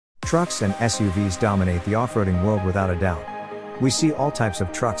Trucks and SUVs dominate the off-roading world without a doubt. We see all types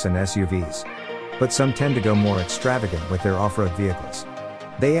of trucks and SUVs. But some tend to go more extravagant with their off-road vehicles.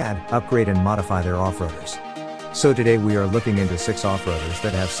 They add, upgrade and modify their off-roaders. So today we are looking into 6 off-roaders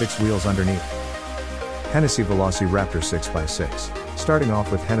that have 6 wheels underneath. Hennessy Velociraptor 6x6. Starting off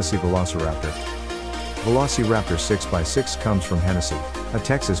with Hennessy Velociraptor. Velociraptor 6x6 comes from Hennessy, a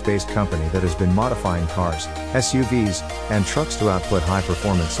Texas-based company that has been modifying cars, SUVs, and trucks to output high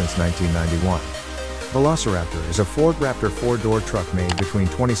performance since 1991. Velociraptor is a Ford Raptor 4-door truck made between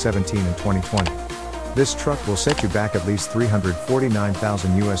 2017 and 2020. This truck will set you back at least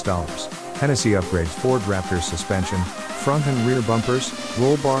 $349,000. Hennessy upgrades Ford Raptor's suspension, front and rear bumpers,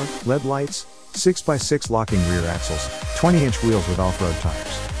 roll bar, LED lights, 6x6 locking rear axles, 20-inch wheels with off-road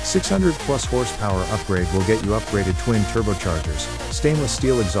tires. 600 plus horsepower upgrade will get you upgraded twin turbochargers, stainless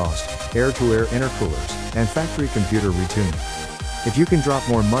steel exhaust, air-to-air intercoolers, and factory computer retuning. If you can drop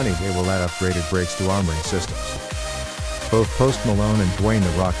more money, they will add upgraded brakes to armoring systems. Both Post Malone and Dwayne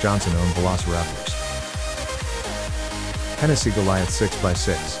 "The Rock" Johnson own Velociraptors. Hennessy Goliath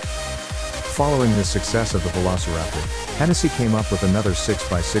 6x6. Following the success of the Velociraptor, Hennessy came up with another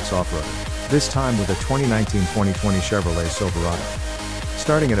 6x6 off-roader, this time with a 2019-2020 Chevrolet Silverado.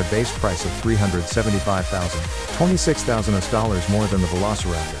 Starting at a base price of $375,000, $26,000 more than the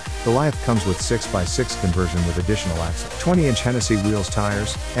Velociraptor, Goliath comes with 6x6 conversion with additional axle, 20-inch Hennessy wheels,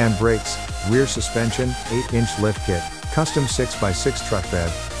 tires, and brakes, rear suspension, 8-inch lift kit, custom 6x6 truck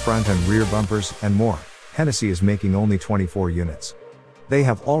bed, front and rear bumpers, and more. Hennessy is making only 24 units. They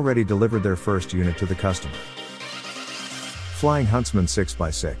have already delivered their first unit to the customer. Flying Huntsman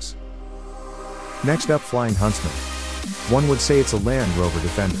 6x6. Next up, Flying Huntsman. One would say it's a Land Rover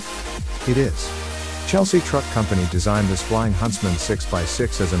Defender. It is. Chelsea Truck Company designed this Flying Huntsman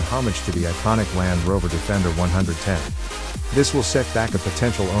 6x6 as an homage to the iconic Land Rover Defender 110. This will set back a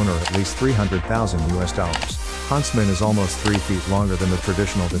potential owner at least $300,000. Huntsman is almost 3 feet longer than the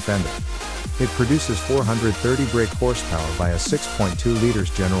traditional Defender. It produces 430 brake horsepower by a 6.2 liters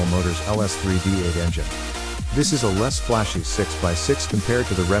General Motors LS3 V8 engine. This is a less flashy 6x6 compared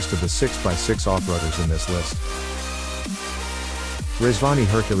to the rest of the 6x6 off-roaders in this list. Rezvani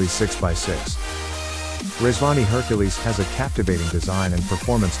Hercules 6x6. Rezvani Hercules has a captivating design and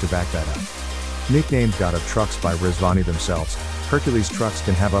performance to back that up. Nicknamed God of Trucks by Rezvani themselves, Hercules trucks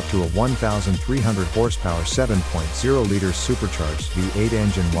can have up to a 1,300 horsepower 7.0 liters supercharged V8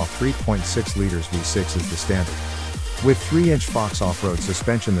 engine, while 3.6 liters V6 is the standard. With 3-inch Fox off-road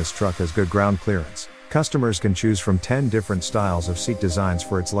suspension, this truck has good ground clearance. Customers can choose from 10 different styles of seat designs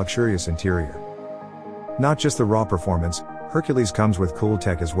for its luxurious interior. Not just the raw performance, Hercules comes with cool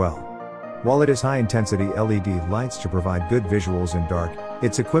tech as well. While it has high-intensity LED lights to provide good visuals in dark,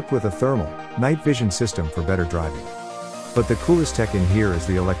 it's equipped with a thermal, night vision system for better driving. But the coolest tech in here is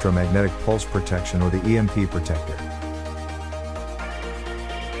the electromagnetic pulse protection, or the EMP protector.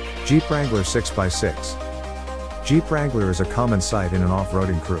 Jeep Wrangler 6x6. Jeep Wrangler is a common sight in an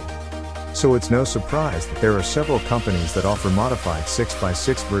off-roading crew. So it's no surprise that there are several companies that offer modified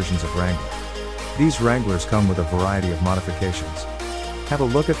 6x6 versions of Wrangler. These Wranglers come with a variety of modifications. Have a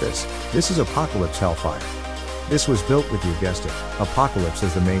look at this. This is Apocalypse Hellfire. This was built with, you guessed it, Apocalypse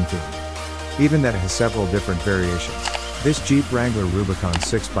as the main theme. Even that it has several different variations. This Jeep Wrangler Rubicon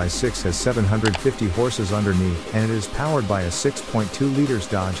 6x6 has 750 horses underneath, and it is powered by a 6.2 liters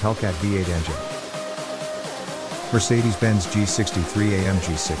Dodge Hellcat V8 engine. Mercedes-Benz G63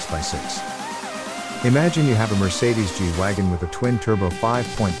 AMG 6x6. Imagine you have a Mercedes G-Wagon with a twin-turbo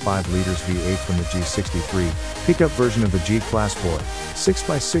 5.5 liters V8 from the G63, pickup version of the G-Class 4,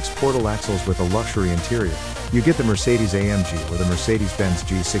 6x6 portal axles with a luxury interior. You get the Mercedes AMG or the Mercedes-Benz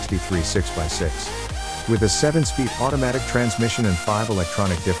G63 6x6. With a 7-speed automatic transmission and 5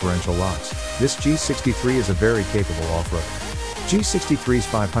 electronic differential locks, this G63 is a very capable off-roader. G63's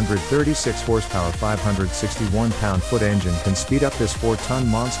 536 horsepower 561 pound-foot engine can speed up this 4-ton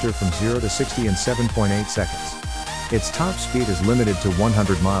monster from 0 to 60 in 7.8 seconds. Its top speed is limited to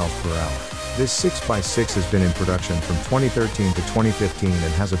 100 miles per hour. This 6x6 has been in production from 2013 to 2015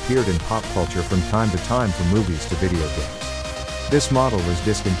 and has appeared in pop culture from time to time, from movies to video games. This model was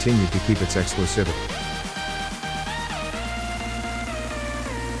discontinued to keep its exclusivity.